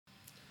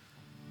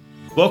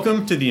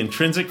Welcome to the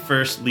Intrinsic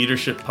First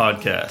Leadership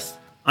Podcast.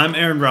 I'm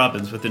Aaron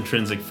Robbins with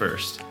Intrinsic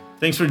First.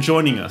 Thanks for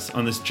joining us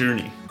on this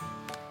journey.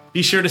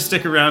 Be sure to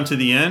stick around to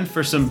the end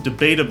for some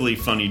debatably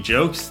funny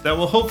jokes that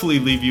will hopefully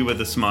leave you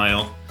with a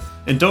smile.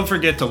 And don't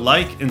forget to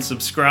like and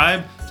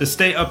subscribe to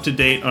stay up to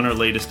date on our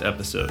latest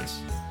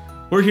episodes.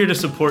 We're here to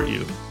support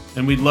you,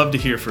 and we'd love to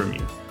hear from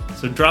you.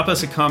 So drop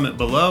us a comment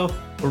below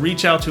or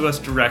reach out to us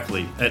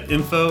directly at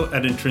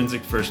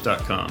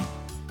info@intrinsicfirst.com.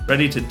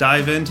 Ready to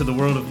dive into the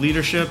world of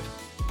leadership?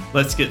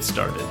 Let's get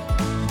started.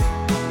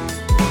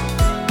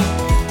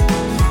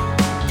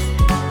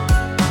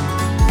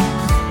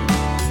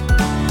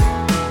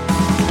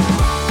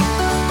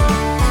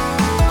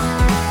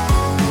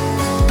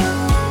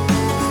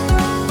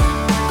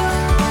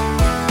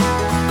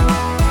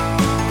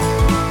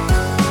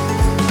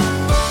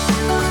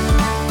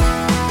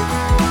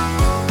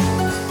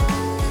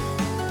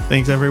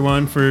 Thanks,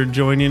 everyone, for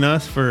joining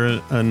us for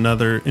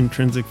another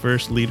Intrinsic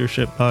First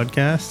Leadership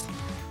Podcast.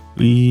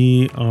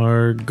 We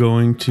are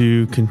going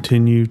to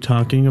continue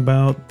talking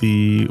about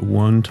the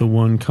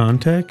one-to-one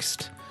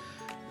context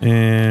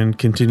and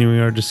continuing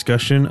our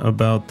discussion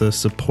about the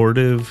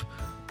supportive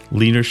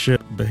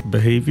leadership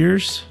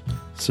behaviors.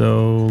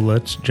 So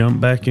let's jump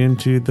back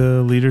into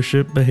the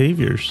leadership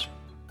behaviors.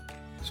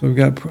 So we've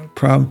got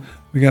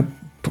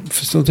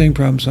facilitating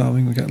problem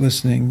solving, we've got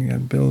listening, we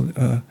got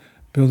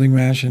building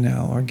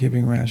rationale or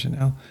giving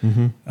rationale.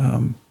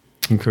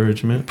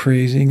 Encouragement.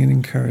 Praising and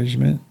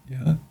encouragement,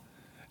 yeah.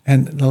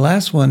 And the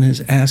last one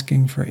is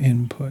asking for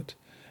input,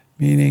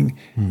 meaning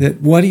that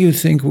what do you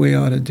think we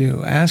ought to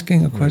do?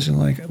 Asking a question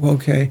like,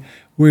 okay,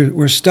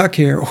 we're stuck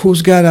here.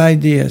 Who's got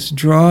ideas?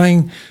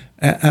 Drawing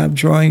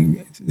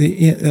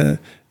the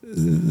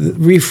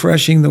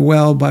refreshing the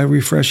well by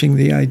refreshing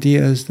the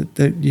ideas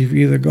that you've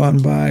either gone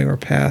by or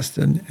passed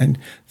and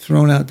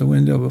thrown out the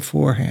window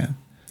beforehand.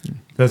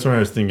 That's where I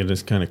was thinking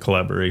is kind of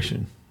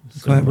collaboration.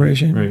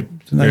 Collaboration? Right.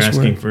 It's a nice You're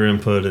asking word. for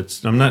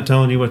input. I'm not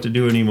telling you what to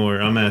do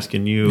anymore. I'm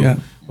asking you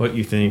what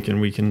you think, and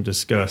we can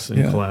discuss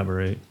and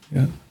collaborate.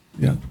 Yeah.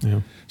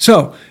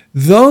 So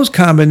those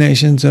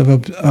combinations of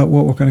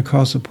what we're going to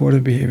call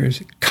supportive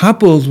behaviors,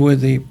 coupled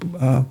with the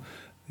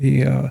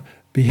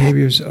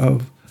behaviors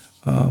of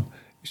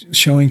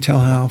showing, tell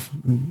how,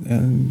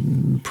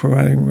 and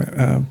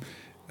providing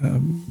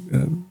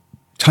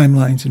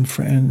timelines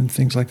and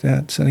things like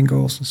that, setting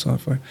goals and so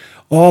forth,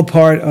 all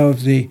part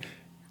of the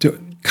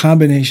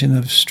combination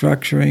of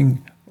structuring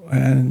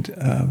and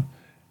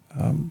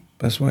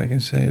best way I can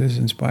say it is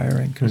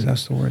inspiring, because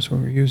that's the words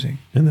we're using.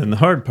 And then the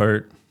hard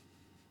part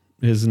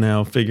is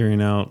now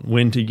figuring out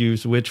when to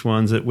use which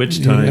ones at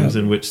which times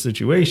and which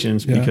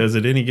situations, because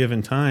at any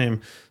given time,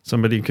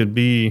 somebody could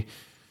be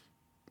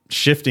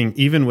shifting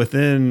even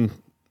within,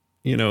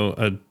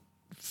 a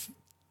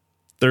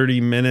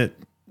 30-minute,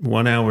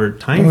 1 hour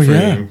time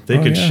frame.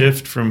 They could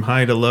shift from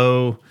high to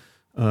low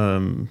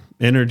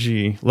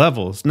energy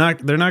levels.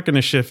 They're not going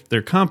to shift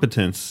their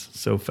competence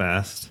so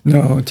fast.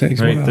 No, it takes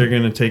a while. They're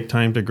going to take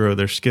time to grow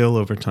their skill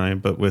over time.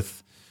 But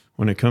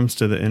when it comes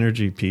to the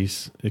energy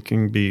piece, it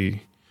can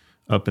be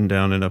up and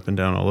down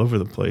all over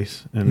the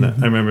place. And I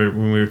remember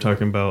when we were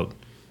talking about,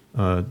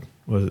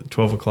 was it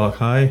 12 O'Clock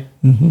High?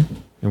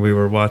 And we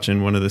were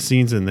watching one of the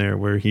scenes in there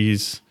where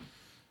he's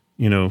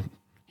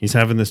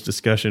having this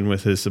discussion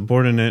with his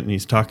subordinate, and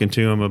he's talking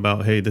to him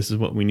about, hey, this is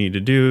what we need to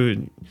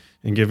do,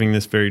 and giving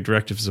this very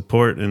directive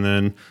support. And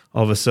then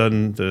all of a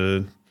sudden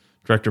the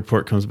direct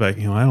report comes back,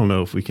 I don't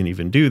know if we can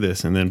even do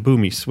this. And then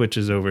boom, he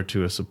switches over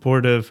to a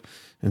supportive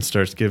and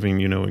starts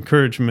giving,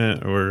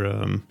 encouragement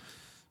or,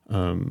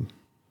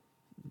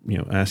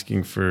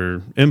 asking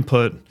for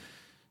input.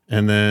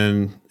 And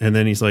then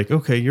he's like,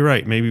 okay, you're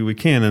right, maybe we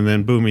can. And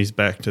then boom, he's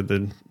back to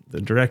the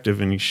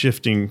directive, and he's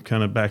shifting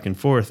kind of back and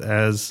forth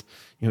as,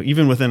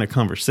 even within a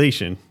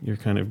conversation, you're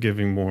kind of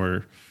giving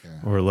more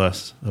or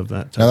less of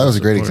that type. Now, that was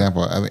of a great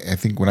support. example. I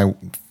think when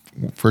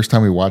first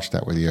time we watched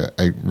that with you,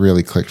 it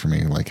really clicked for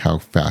me, like how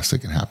fast it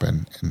can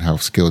happen and how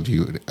skilled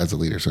you as a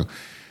leader. So,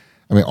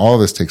 all of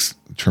this takes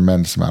a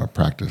tremendous amount of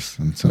practice.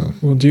 And so,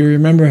 well, do you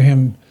remember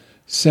him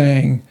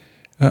saying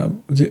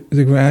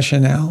the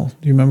rationale?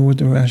 Do you remember what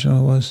the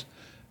rationale was?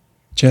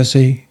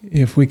 Jesse,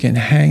 if we can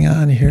hang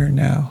on here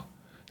now,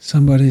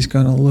 somebody's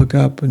going to look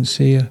up and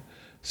see a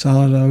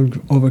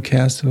solid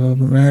overcast of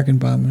American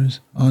bombers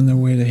on their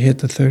way to hit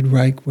the Third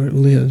Reich where it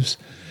lives.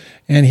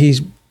 And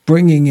he's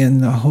bringing in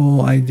the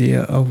whole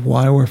idea of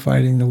why we're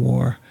fighting the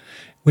war,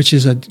 which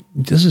is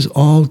this is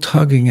all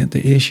tugging at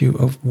the issue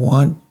of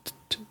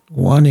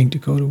wanting to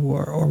go to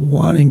war or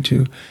wanting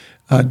to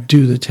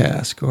do the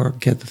task or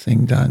get the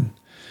thing done.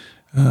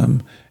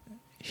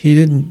 He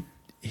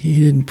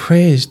didn't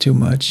praise too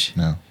much.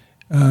 No.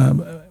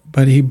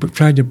 But he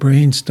tried to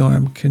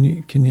brainstorm.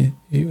 He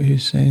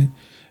was saying,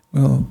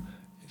 well,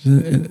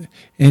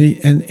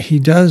 and he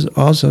does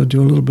also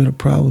do a little bit of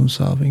problem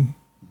solving.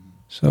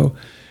 So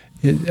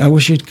I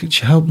wish you could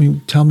tell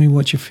me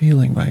what you're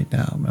feeling right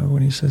now. Remember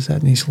when he says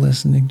that, and he's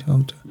listening to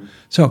him too.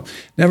 So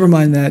never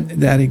mind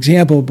that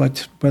example,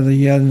 but the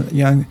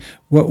young,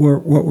 what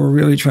we're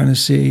really trying to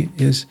see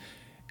is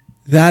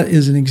that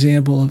is an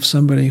example of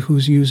somebody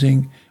who's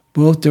using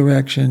both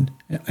direction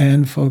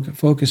and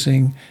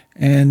focusing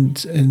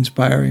and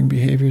inspiring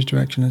behaviors,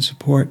 direction, and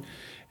support.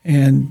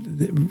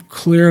 And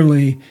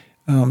clearly,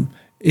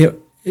 it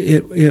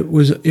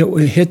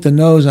hit the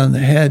nose on the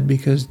head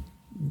because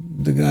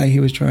the guy he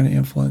was trying to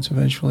influence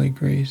eventually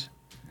agrees.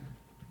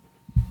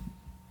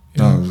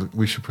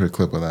 We should put a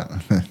clip of that.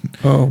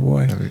 Oh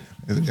boy,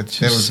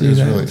 it's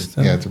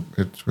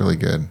really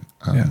good.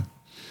 Yeah.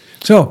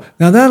 So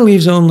now that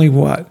leaves only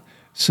what?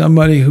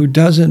 Somebody who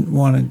doesn't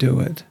want to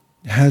do it,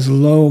 has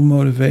low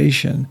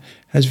motivation,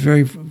 has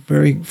very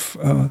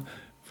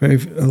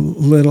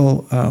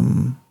little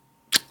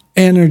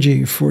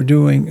energy for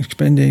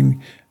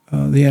expending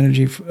the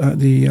energy,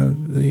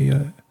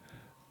 the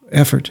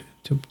effort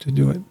to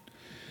do it.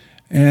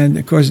 And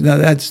of course, now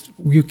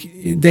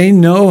they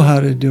know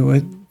how to do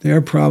it.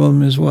 Their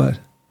problem is what?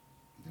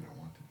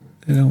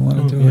 They don't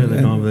want to do it.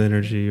 They don't have the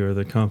energy or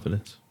the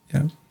confidence.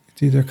 Yeah,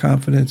 it's either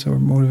confidence or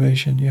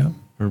motivation. Yeah.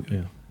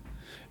 Yeah.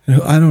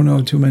 And I don't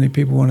know too many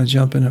people want to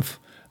jump in a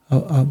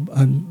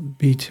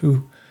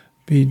B-2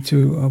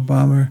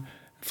 bomber,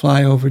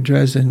 fly over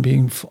Dresden,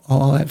 being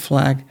all that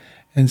flag,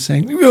 and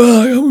saying,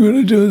 oh, "I'm going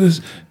to do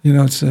this."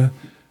 It's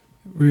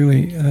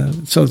really.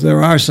 So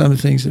there are some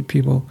things that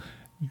people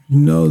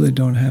know they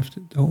don't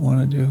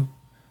want to do.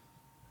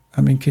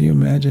 I mean, can you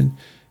imagine?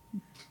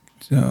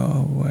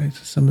 Oh boy,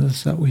 some of the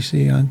stuff we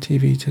see on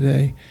TV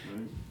today.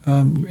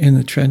 In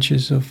the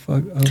trenches of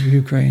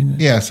Ukraine.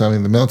 Yeah, so I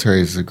mean, the military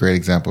is a great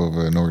example of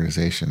an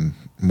organization,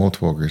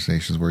 multiple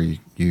organizations, where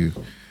you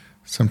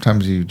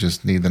sometimes you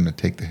just need them to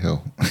take the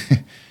hill,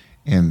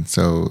 and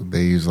so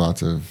they use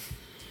lots of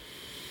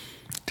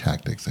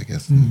tactics, I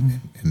guess, in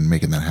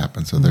making that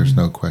happen. So there's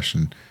no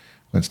question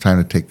when it's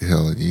time to take the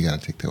hill, you got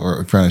to take the. Or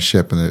if you're on a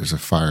ship and there's a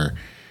fire,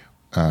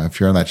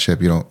 if you're on that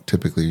ship, you don't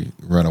typically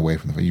run away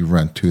from the fire; you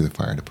run to the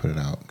fire to put it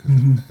out.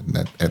 And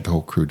the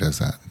whole crew does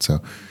that, and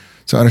so.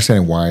 So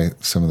understanding why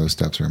some of those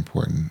steps are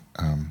important,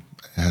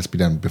 it has to be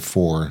done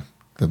before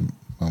the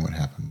moment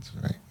happens,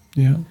 right?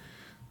 Yeah.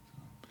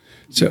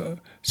 So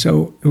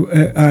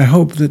I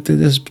hope that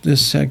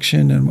this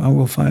section, and I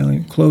will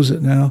finally close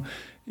it now,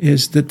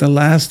 is that the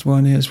last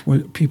one is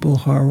what people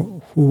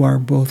who are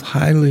both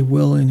highly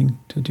willing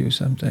to do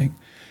something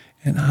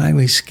and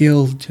highly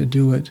skilled to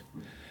do it,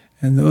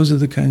 and those are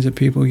the kinds of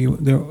people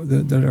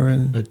that are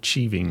in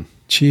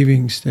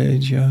achieving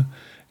stage, yeah,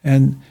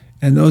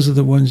 and those are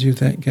the ones you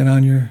get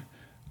on your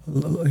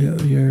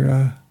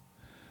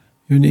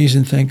knees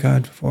and thank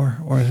God for,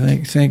 or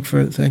thank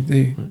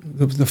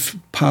the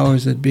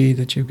powers that be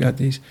that you've got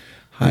these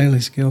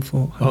highly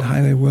skillful,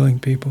 highly willing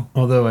people.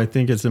 Although I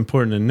think it's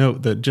important to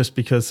note that just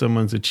because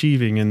someone's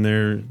achieving and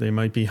they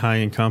might be high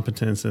in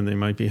competence and they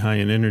might be high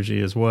in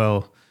energy as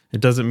well, it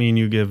doesn't mean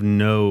you give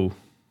no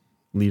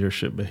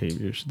leadership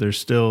behaviors. There's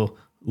still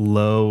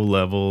low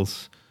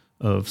levels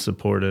of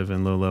supportive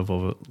and low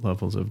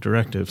levels of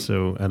directive.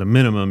 So at a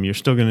minimum, you're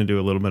still going to do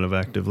a little bit of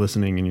active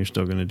listening, and you're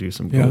still going to do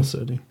some goal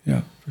setting.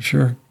 Yeah, for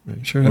sure.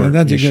 Right. Sure,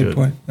 that's a good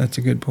point. That's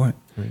a good point.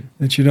 Right.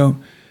 That you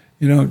don't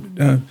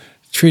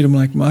treat them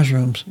like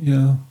mushrooms.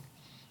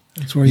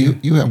 That's where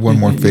you have one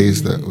more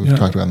phase that we've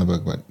talked about in the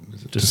book. What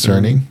is it?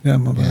 Discerning. Yeah,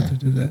 I'm about to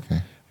do that.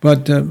 Okay.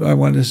 But I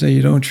wanted to say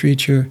you don't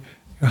treat your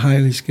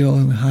highly skilled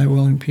and high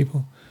willing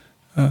people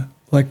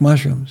like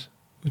mushrooms,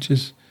 which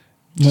is.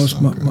 Most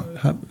of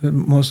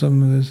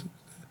them is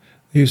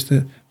used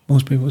to.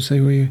 Most people say,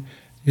 "Well,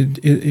 it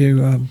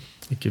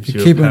gives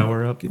you a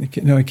power up." Keep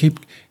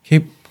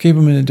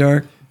them in the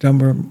dark,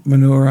 dump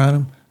manure on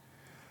them.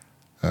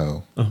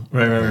 Oh,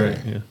 right.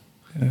 Yeah.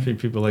 Treat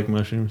people like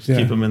mushrooms. Yeah.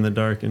 Keep them in the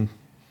dark and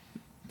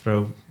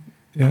throw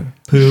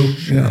poo.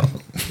 Yeah.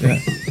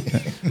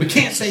 We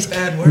can't say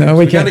bad words. No,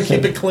 we can't. Got to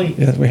keep it clean.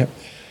 Yes, we have.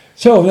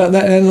 So,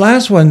 and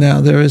last one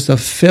now. There is the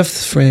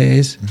fifth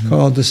phrase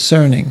called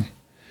discerning.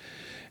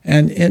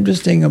 And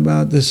interesting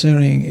about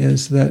discerning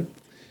is that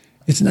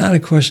it's not a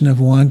question of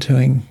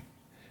wanting.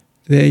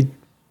 They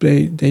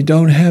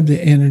don't have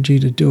the energy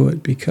to do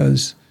it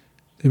because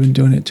they've been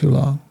doing it too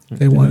long.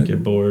 They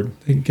get bored.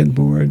 They get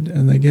bored,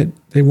 and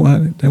they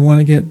want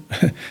to get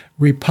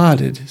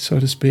repotted, so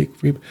to speak,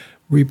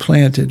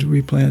 replanted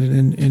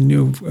in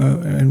new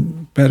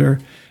and better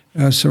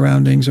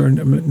surroundings or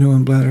new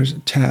and better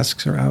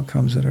tasks or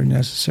outcomes that are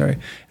necessary.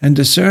 And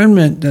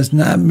discernment does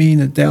not mean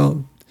that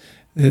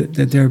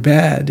they're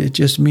bad. It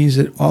just means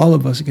that all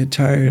of us get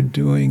tired of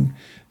doing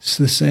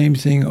the same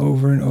thing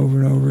over and over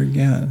and over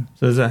again.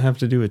 So does that have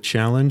to do with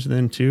challenge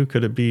then too?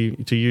 Could it be,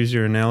 to use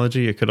your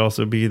analogy, it could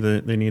also be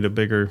that they need a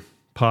bigger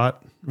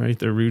pot, right?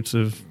 Their roots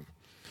have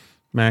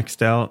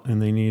maxed out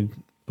and they need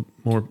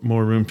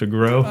more room to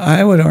grow?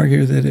 I would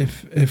argue that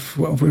if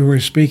we were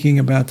speaking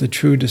about the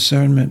true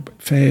discernment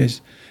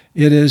phase,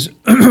 it is,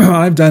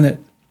 I've done it,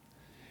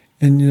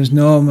 and there's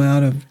no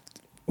amount of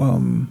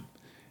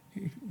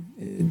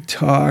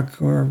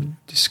talk or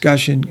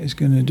discussion is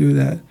going to do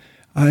that.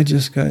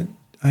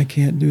 I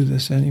can't do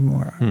this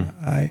anymore.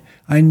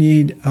 I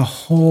need a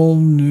whole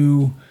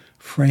new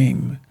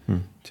frame,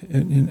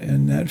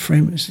 and that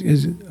frame is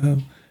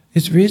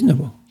it's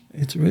reasonable.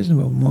 It's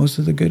reasonable. Most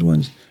of the good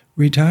ones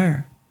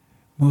retire.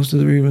 Most of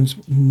the good ones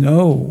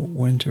know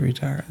when to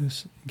retire.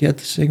 Get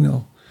the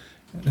signal,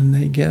 and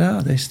they get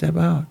out. They step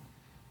out.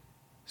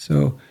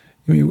 So,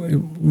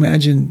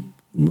 imagine.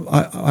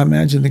 I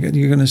imagine that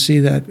you're going to see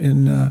that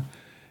in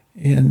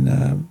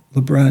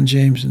LeBron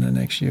James in the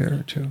next year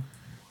or two.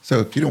 So,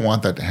 if you don't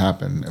want that to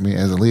happen, I mean,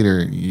 as a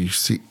leader, you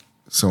see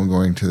someone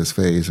going to this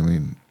phase. I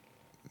mean,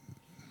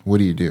 what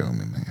do you do? I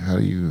mean, how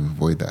do you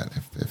avoid that,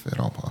 if at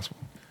all possible?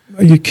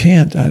 You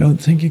can't. I don't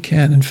think you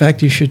can. In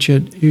fact, you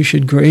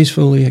should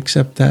gracefully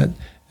accept that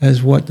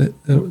as what the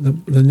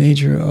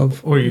nature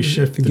of. Or you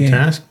shift the game.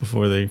 task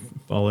before they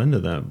fall into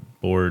that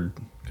bored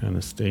kind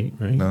of state,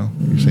 right? No,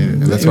 you're saying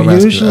that's what I'm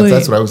asking.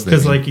 That's what I was thinking.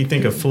 Because, like, you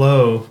think of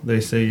flow,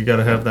 they say you got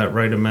to have that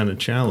right amount of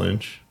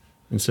challenge.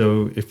 And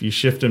so if you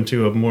shift them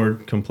to a more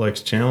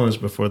complex challenge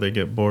before they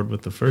get bored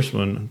with the first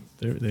one,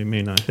 they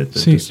may not hit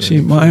the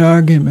See, my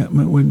argument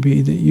would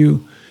be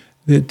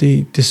that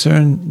the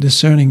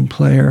discerning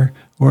player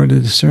or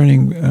the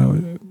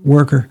discerning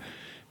worker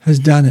has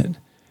done it,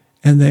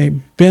 and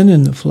they've been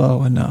in the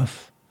flow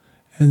enough,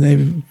 and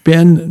they've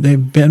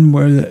been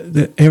where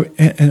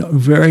a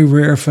very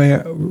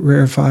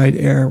rarefied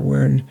air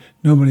where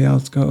nobody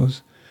else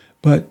goes.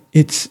 But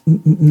it's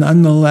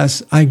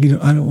nonetheless, I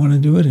don't want to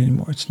do it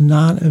anymore. It's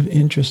not of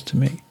interest to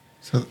me.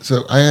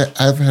 So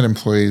I've had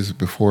employees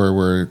before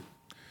where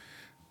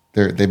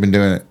they've been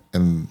doing it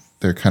and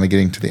they're kind of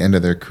getting to the end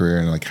of their career,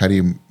 and like, how do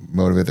you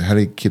motivate them? How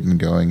do you keep them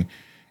going?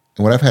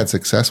 And what I've had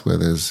success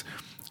with is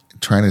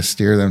trying to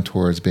steer them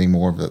towards being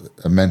more of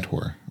a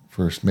mentor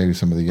for maybe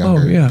some of the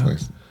younger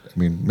employees. I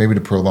mean, maybe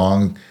to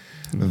prolong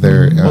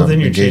their well, then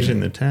you're engagement. changing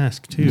the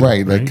task too,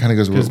 right? That kind of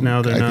goes because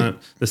now they're not.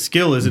 The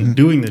skill isn't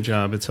doing the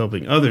job; it's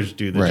helping others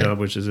do the job,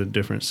 which is a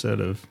different set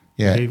of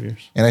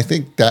behaviors. And I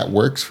think that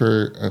works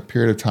for a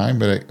period of time.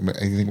 But I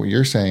think what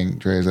you're saying,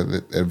 Dre, is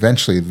that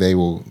eventually they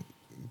will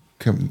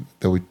come.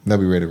 They'll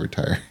be ready to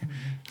retire.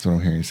 That's what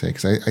I'm hearing you say.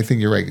 Because I think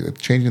you're right.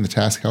 Changing the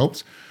task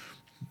helps,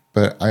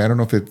 but I don't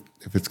know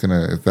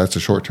if that's a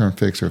short-term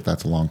fix or if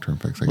that's a long-term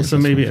fix. So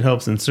maybe it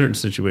helps in certain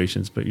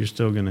situations, but you're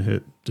still going to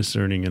hit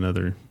discerning in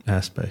other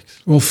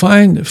aspects. Well,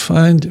 find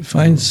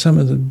some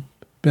of the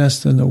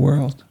best in the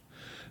world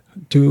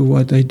do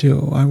what they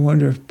do. I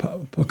wonder if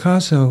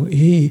Picasso,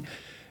 if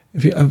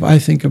I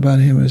think about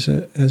him as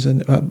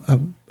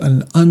an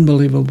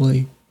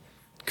unbelievably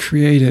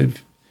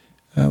creative,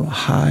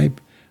 high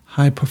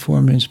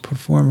performance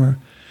performer,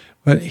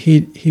 but he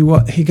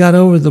got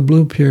over the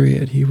blue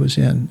period he was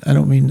in. I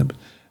don't mean the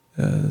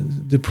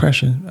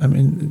depression. I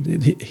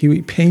mean,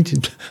 he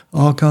painted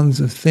all kinds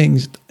of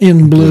things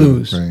in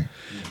blues. Right.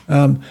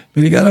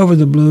 But he got over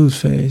the blues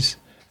phase.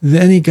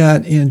 Then he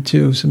got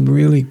into some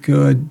really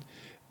good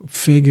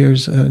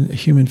figures,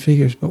 human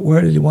figures. But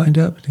where did he wind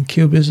up? In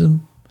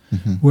Cubism,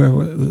 where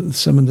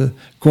some of the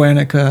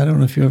Guernica, I don't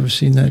know if you've ever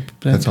seen that.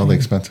 That's all the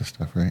expensive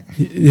stuff, right?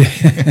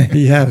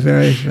 Yeah,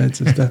 very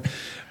expensive stuff.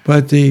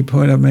 But the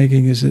point I'm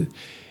making is that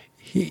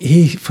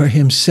he for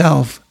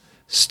himself,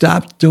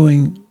 stopped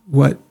doing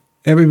what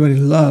everybody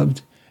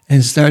loved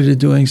and started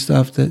doing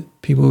stuff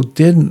that people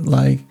didn't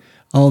like,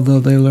 although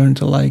they learned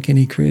to like, and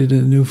he created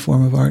a new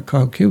form of art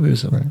called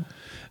Cubism. Right.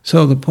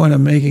 So the point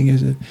I'm making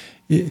is that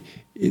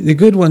the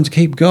good ones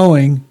keep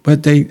going,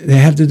 but they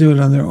have to do it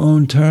on their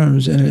own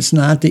terms, and it's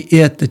not the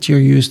it that you're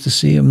used to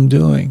see them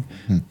doing.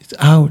 It's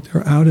out.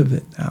 They're out of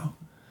it now.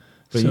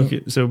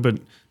 But but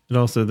it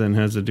also then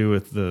has to do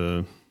with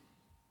the,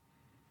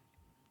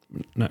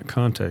 not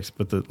context,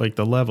 but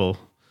the level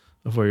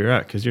of where you're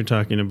at, because you're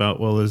talking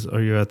about, well,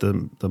 are you at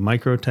the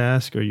micro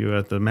task? Are you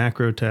at the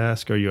macro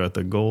task? Are you at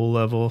the goal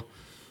level,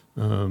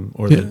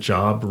 or the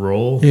job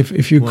role?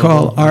 If you level,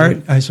 call art,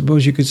 I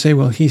suppose you could say,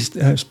 well,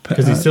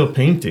 because he's still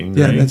painting.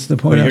 Yeah, right? That's the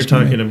point. But you're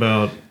talking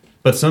about.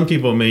 But some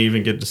people may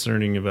even get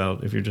discerning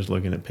about if you're just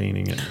looking at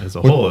painting it as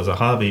a whole, as a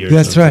hobby. Or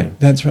that's something. Right.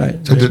 That's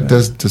right. So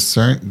does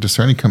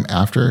discerning come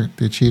after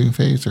the achieving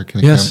phase, or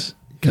can it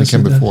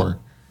come before?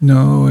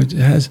 No, it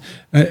has.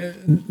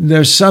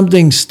 There's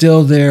something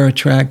still there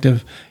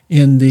attractive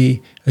in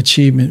the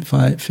achievement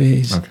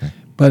phase. Okay.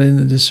 But in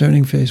the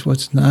discerning phase,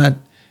 what's not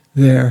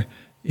there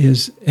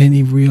is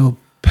any real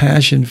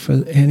passion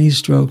for any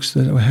strokes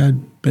that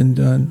had been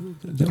done.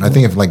 I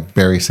think of like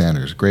Barry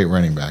Sanders, great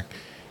running back,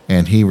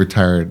 and he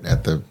retired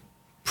at the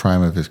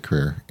prime of his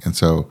career. And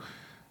so,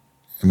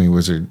 I mean,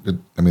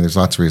 there's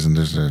lots of reasons.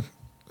 There's a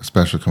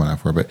special coming out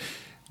for it, but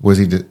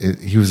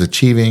he was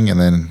achieving, and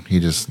then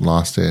he just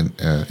lost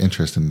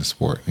interest in the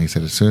sport. And he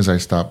said, as soon as I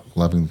stopped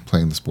loving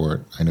playing the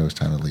sport, I knew it was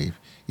time to leave,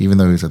 even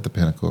though he was at the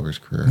pinnacle of his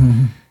career.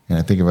 Mm-hmm. And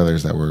I think of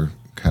others that were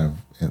kind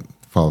of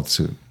followed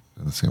suit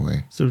in the same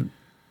way. So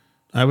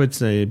I would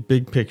say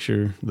big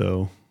picture,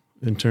 though,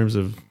 in terms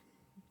of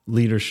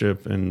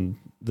leadership and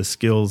the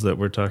skills that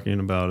we're talking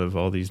about, of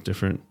all these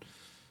different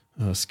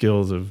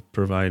skills of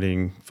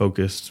providing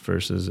focused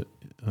versus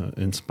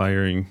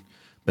inspiring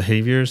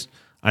behaviors,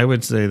 I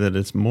would say that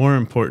it's more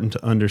important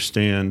to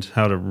understand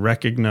how to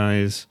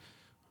recognize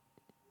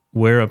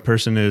where a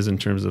person is in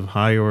terms of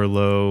high or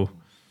low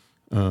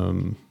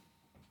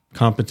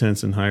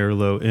competence and high or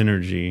low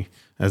energy,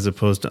 as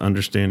opposed to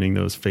understanding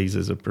those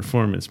phases of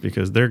performance,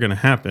 because they're going to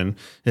happen.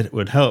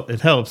 It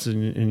helps,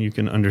 and you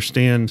can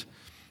understand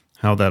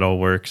how that all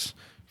works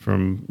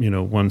from,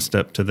 one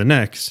step to the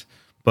next.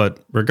 But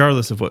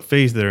regardless of what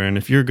phase they're in,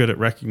 if you're good at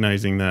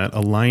recognizing that,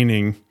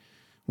 aligning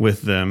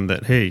with them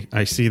that, hey,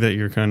 I see that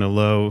you're kind of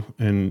low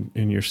in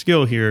your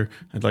skill here,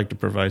 I'd like to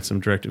provide some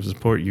directive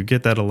support. You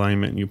get that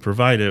alignment and you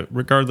provide it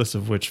regardless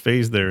of which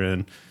phase they're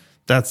in.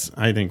 That's,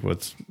 I think,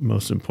 what's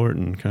most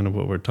important. Kind of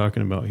what we're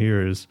talking about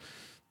here is,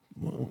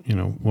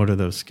 what are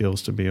those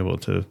skills to be able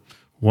to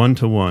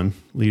one-to-one,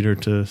 leader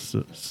to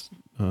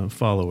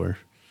follower,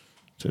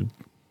 to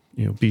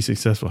be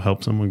successful,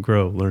 help someone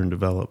grow, learn,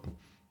 develop,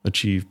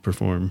 achieve,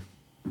 perform.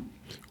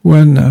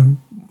 When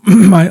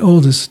my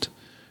oldest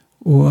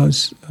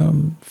was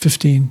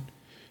 15,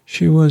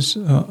 she was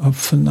a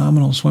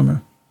phenomenal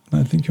swimmer.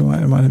 I think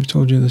I might have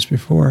told you this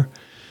before,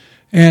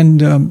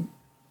 and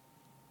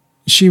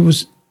she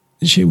was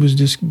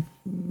just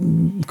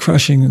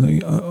crushing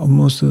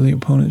most of the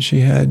opponents she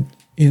had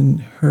in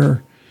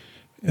her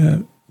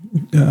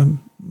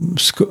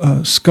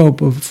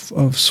scope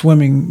of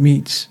swimming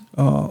meets,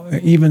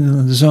 even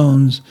in the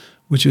zones,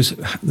 which is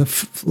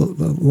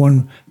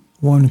the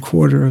one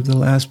quarter of the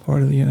last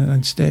part of the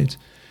United States.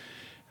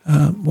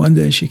 One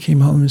day she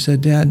came home and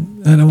said, "Dad,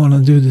 I don't want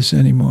to do this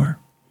anymore."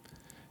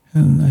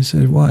 And I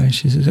said, "Why?"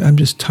 She says, "I'm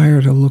just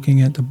tired of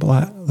looking at the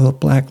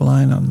black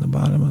line on the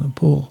bottom of the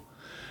pool."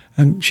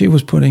 And she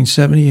was putting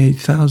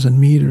 78,000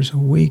 meters a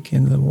week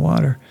into the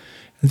water.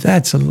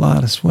 That's a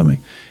lot of swimming.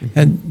 Mm-hmm.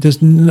 And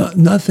there's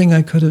nothing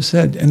I could have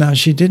said. And now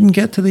she didn't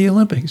get to the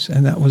Olympics,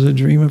 and that was a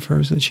dream of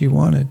hers that she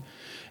wanted.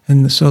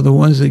 And so the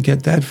ones that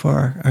get that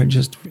far are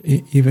just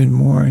even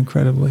more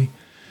incredibly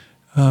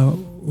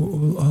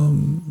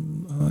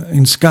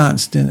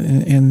ensconced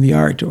in the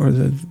art or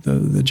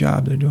the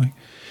job they're doing.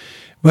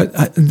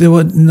 But there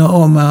was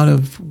no amount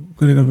of,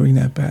 going to bring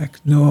that back,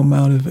 no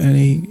amount of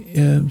any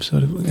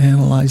sort of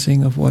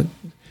analyzing of what,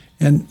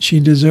 and she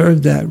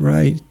deserved that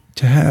right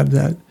to have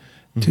that,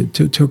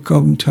 to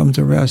come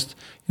to rest.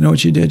 You know what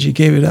she did? She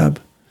gave it up.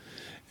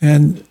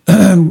 And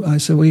I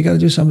said, well, you got to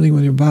do something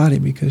with your body,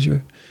 because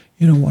you're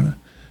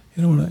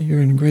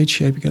in great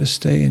shape. You got to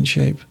stay in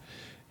shape.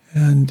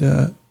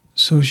 And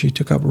so she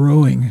took up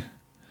rowing.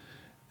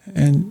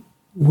 And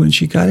when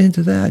she got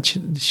into that,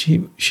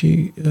 she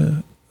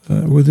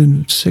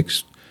within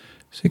six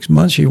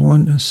months, she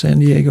won a San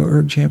Diego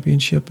Erg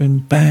Championship,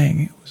 and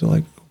bang, it was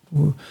like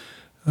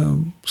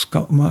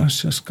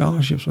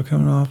scholarships were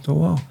coming off the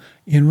wall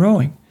in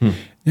rowing.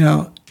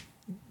 Now,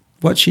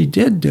 what she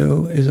did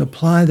do is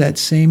apply that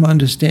same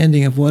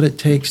understanding of what it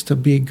takes to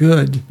be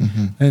good,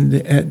 and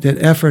that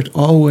effort is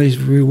always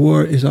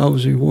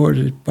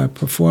rewarded by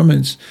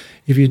performance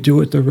if you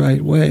do it the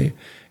right way.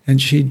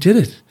 And she did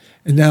it.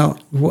 And now,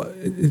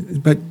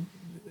 but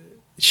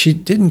she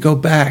didn't go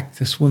back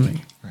to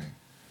swimming. Right.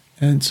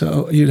 And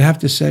so you'd have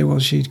to say, well,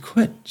 she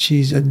quit.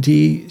 She's a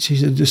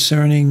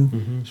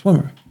discerning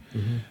swimmer.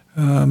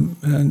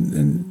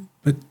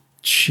 But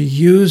she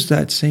used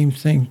that same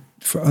thing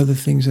for other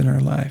things in her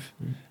life.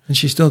 And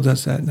she still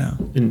does that now.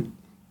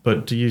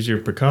 But to use your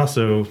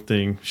Picasso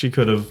thing, she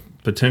could have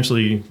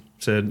potentially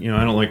said,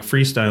 I don't like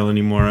freestyle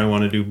anymore. I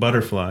want to do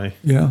butterfly.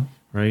 Yeah.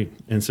 Right?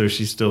 And so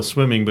she's still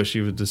swimming, but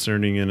she was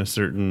discerning in a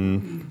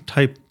certain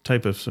type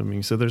of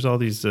swimming. So there's all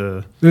these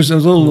there's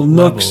those little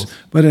levels. nooks,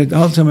 but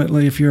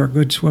ultimately, if you're a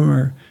good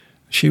swimmer,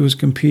 she was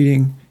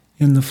competing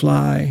in the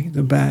fly,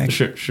 the bag.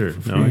 Sure.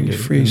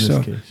 Free.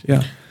 So,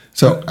 yeah.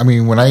 So, I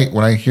mean, when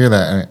I hear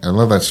that, I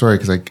love that story,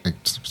 because I'm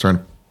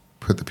starting to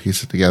put the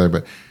pieces together.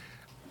 But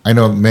I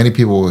know many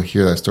people will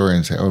hear that story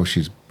and say, "Oh,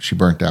 she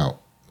burnt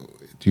out."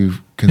 Do you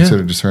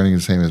consider discerning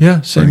the same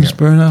as same as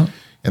burnout?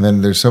 And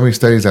then there's so many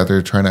studies out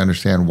there trying to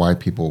understand why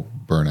people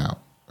burn out,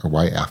 or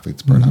why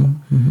athletes burn out,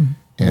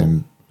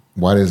 and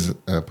why does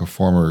a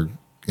performer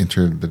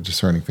enter the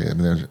discerning phase? I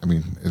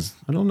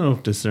don't know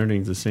if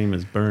discerning is the same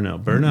as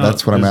burnout. Burnout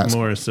that's what is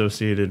more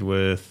associated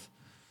with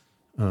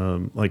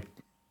like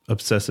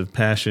obsessive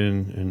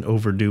passion and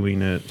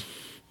overdoing it.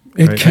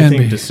 It can I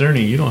think be.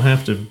 Discerning, you don't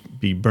have to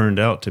be burned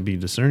out to be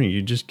discerning.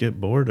 You just get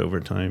bored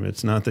over time.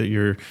 It's not that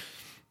you're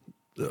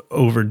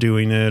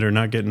overdoing it or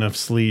not getting enough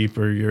sleep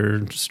or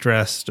you're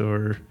stressed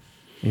or,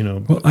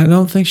 Well, I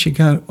don't think she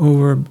got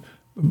over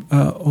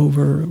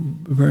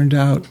burned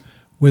out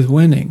with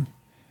winning.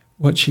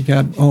 What she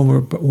got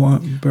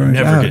burned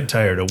never out. Get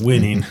tired of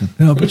winning.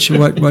 No, but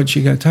what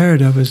she got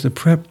tired of is the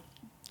prep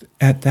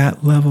at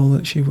that level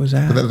that she was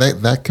at. But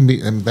that can be,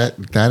 and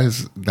that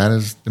is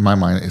in my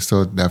mind is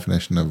still a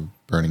definition of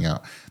burning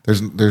out.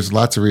 There's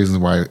lots of reasons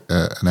why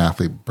an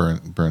athlete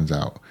burns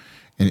out.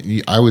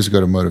 And I always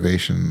go to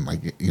motivation,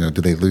 like, do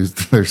they lose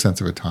their sense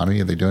of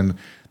autonomy? Are they doing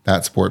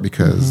that sport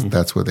because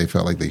that's what they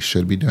felt like they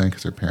should be doing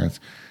because their parents?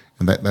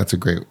 And that's a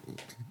great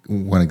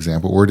one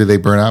example. Or do they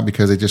burn out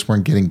because they just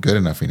weren't getting good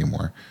enough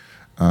anymore?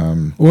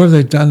 Or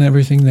they've done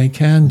everything they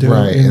can do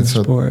in the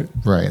sport.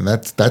 Right, and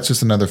that's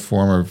just another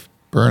form of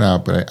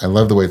burnout. But I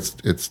love the way it's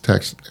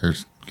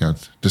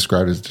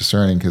described as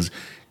discerning, because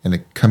and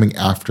it coming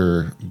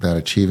after that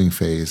achieving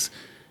phase,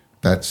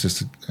 that's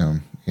just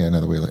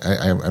another way.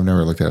 I've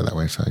never looked at it that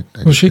way. So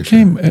well, she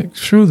came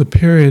through the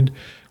period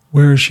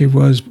where she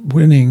was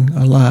winning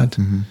a lot,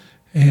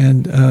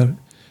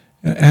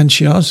 and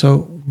she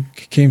also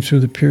came through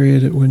the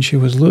period when she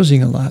was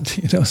losing a lot.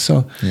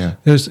 So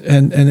there's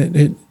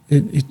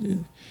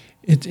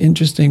it's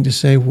interesting to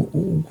say,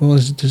 well,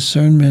 is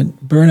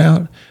discernment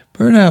burnout?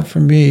 Burnout for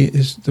me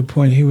is the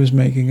point he was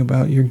making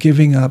about you're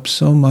giving up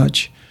so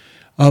much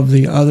of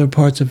the other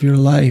parts of your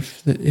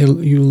life that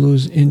you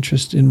lose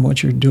interest in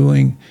what you're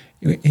doing.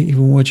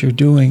 Even what you're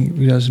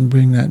doing doesn't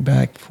bring that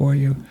back for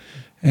you.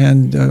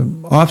 And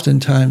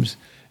oftentimes,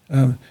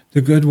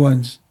 the good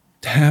ones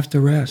have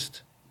to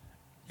rest.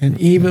 And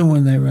even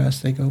when they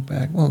rest, they go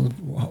back. Well,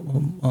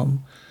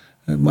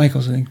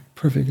 Michael's a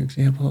perfect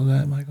example of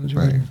that, Michael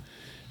Jordan.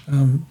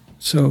 Right.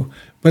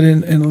 But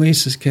in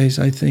Lisa's case,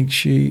 I think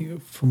she,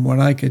 from what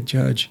I could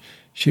judge,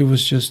 she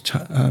was just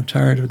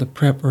tired of the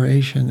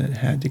preparation that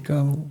had to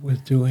go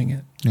with doing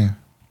it. Yeah.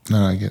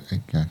 No, I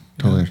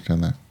totally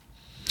understand that.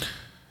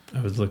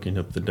 I was looking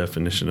up the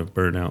definition of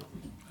burnout.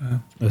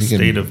 A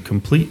state of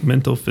complete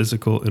mental,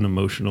 physical, and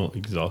emotional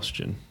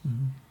exhaustion.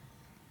 Mm-hmm.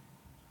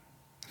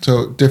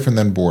 So different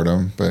than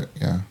boredom, but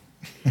yeah.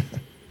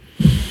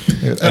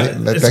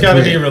 It's got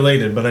to be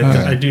related, but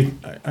I think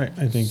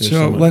there's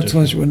so let's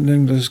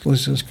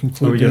just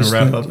conclude. Are we going to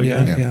wrap up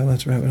again? Yeah,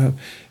 let's wrap it up.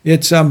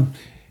 It's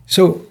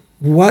so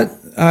what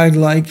I'd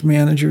like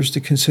managers to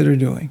consider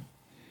doing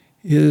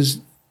is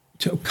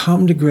to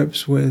come to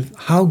grips with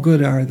how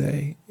good are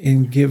they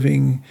in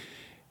giving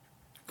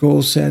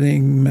goal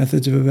setting,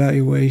 methods of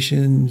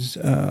evaluations,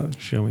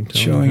 showing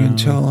and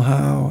tell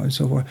how, and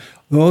so forth.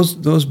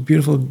 Those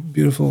beautiful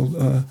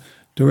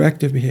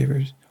directive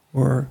behaviors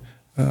or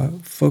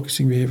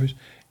focusing behaviors,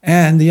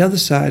 and the other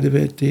side of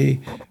it,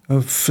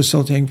 of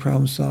facilitating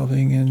problem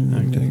solving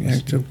and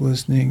active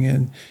listening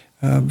and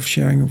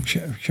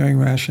sharing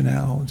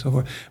rationale and so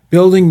forth,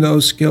 building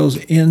those skills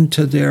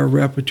into their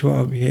repertoire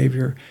of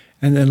behavior,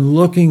 and then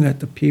looking at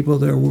the people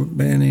they're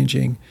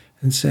managing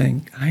and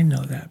saying, I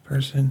know that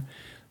person.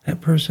 That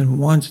person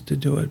wants to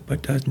do it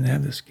but doesn't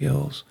have the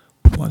skills.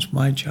 Wants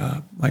my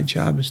job. My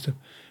job is to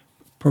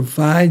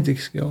provide the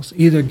skills,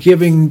 either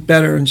giving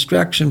better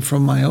instruction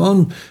from my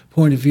own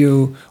point of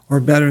view or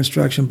better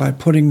instruction by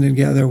putting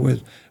together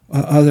with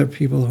other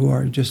people who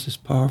are just as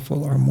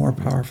powerful or more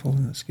powerful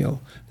in the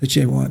skill that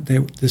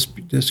this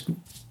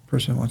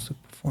person wants to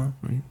perform.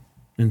 Right.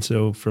 And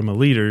so from a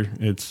leader,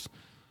 it's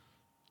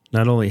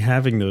not only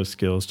having those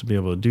skills to be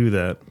able to do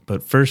that,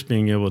 but first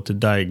being able to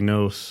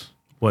diagnose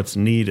what's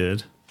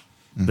needed,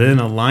 then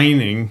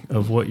aligning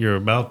of what you're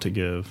about to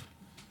give,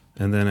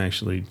 and then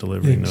actually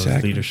delivering those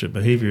leadership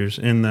behaviors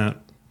in that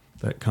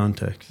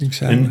context.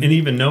 Exactly. And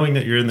even knowing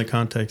that you're in the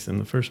context in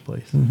the first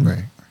place. Mm-hmm.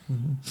 Right.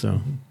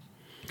 So,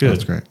 good.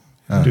 That's great.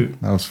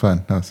 That was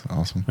fun. That was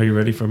awesome. Are you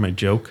ready for my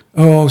joke?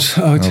 Tell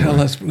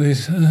us,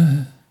 please.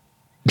 Go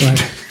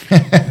ahead.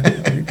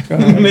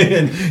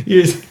 Man,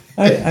 you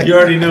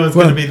already know it's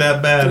going to be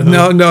that bad.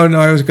 No.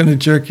 I was going to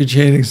jerk your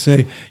chain and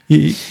say,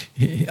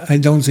 I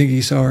don't think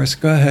he saw us.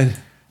 Go ahead.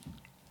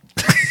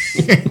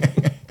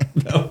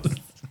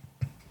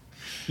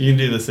 You can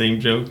do the same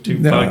joke,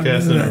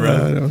 podcasts in a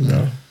row. I don't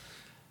know.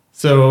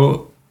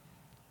 So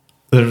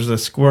there's a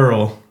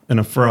squirrel and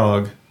a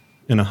frog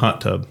in a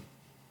hot tub.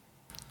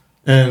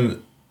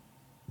 And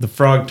the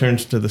frog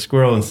turns to the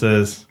squirrel and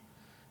says,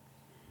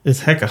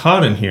 it's hecka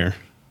hot in here.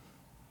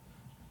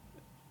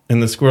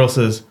 And the squirrel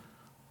says,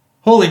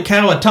 holy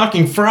cow, a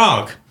talking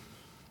frog.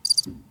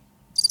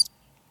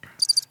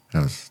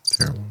 That was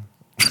terrible.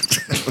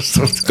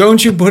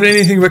 Don't you put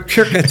anything but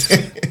crickets.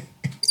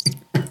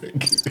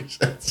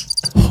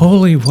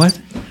 Holy what?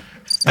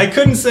 I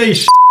couldn't say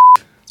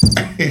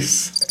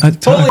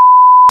holy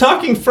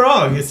talking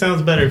frog. It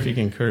sounds better if you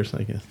can curse,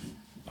 I guess.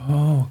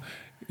 Oh.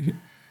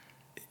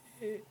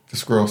 The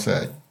squirrel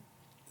said,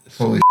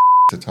 holy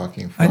a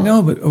talking frog. I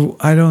know, but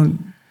I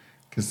don't.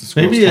 Because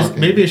maybe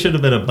it should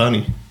have been a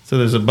bunny. So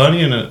there's a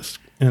bunny and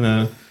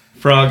a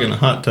frog in a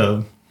hot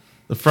tub.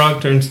 The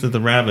frog turns to the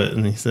rabbit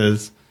and he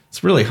says,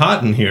 it's really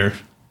hot in here.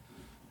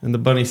 And the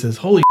bunny says,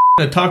 holy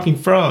a talking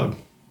frog.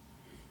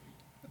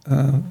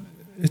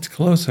 It's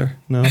closer.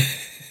 No.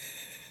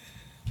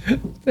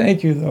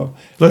 Thank you, though.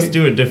 Let's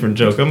do a different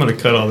joke. I'm going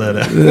to cut all that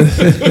out.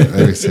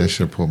 Maybe I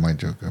should pull my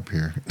joke up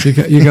here.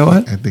 You got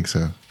what? I think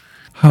so.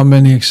 How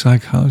many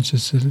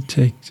psychologists did it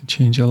take to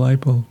change a light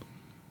bulb?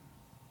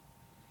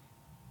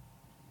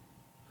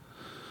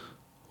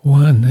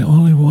 One.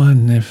 Only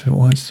one if it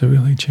wants to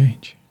really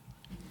change.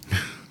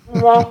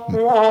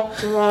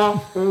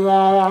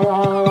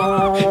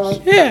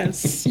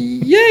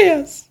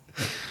 Yes.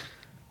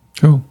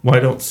 Cool. Why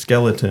don't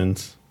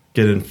skeletons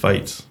get in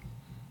fights?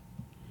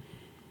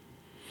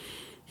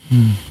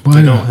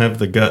 They don't have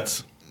the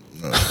guts.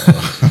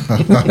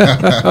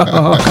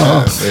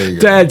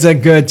 That's a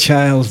good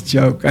child's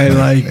joke. I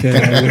like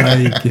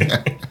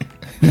it.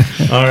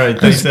 All right.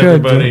 Thanks,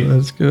 everybody.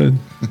 That's good.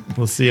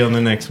 We'll see you on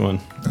the next one.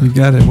 You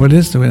got it. What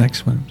is the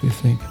next one, do you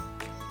think?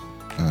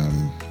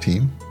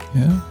 Team.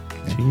 Yeah.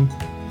 Team.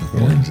 Like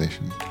an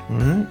organization. All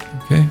right.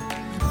 Okay.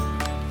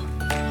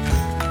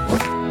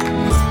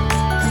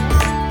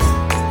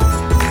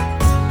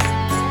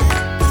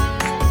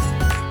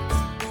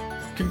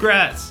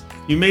 Congrats!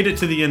 You made it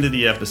to the end of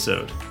the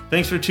episode.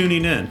 Thanks for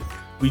tuning in.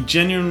 We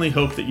genuinely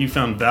hope that you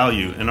found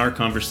value in our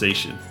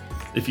conversation.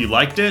 If you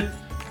liked it,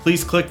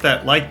 please click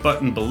that like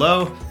button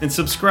below and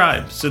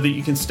subscribe so that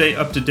you can stay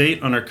up to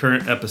date on our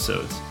current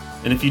episodes.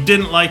 And if you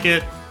didn't like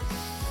it,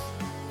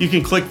 you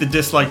can click the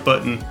dislike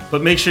button,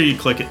 but make sure you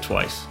click it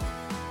twice.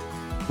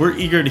 We're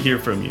eager to hear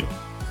from you,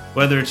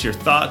 whether it's your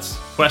thoughts,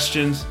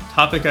 questions,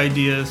 topic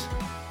ideas,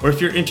 or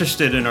if you're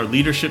interested in our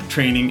leadership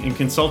training and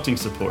consulting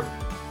support.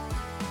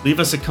 Leave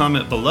us a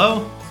comment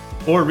below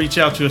or reach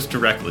out to us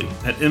directly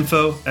at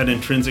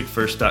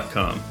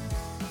info@intrinsicfirst.com.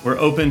 We're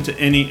open to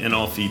any and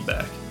all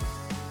feedback.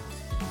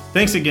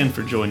 Thanks again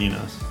for joining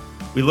us.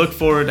 We look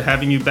forward to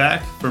having you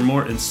back for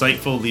more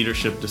insightful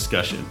leadership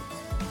discussion.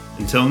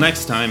 Until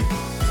next time.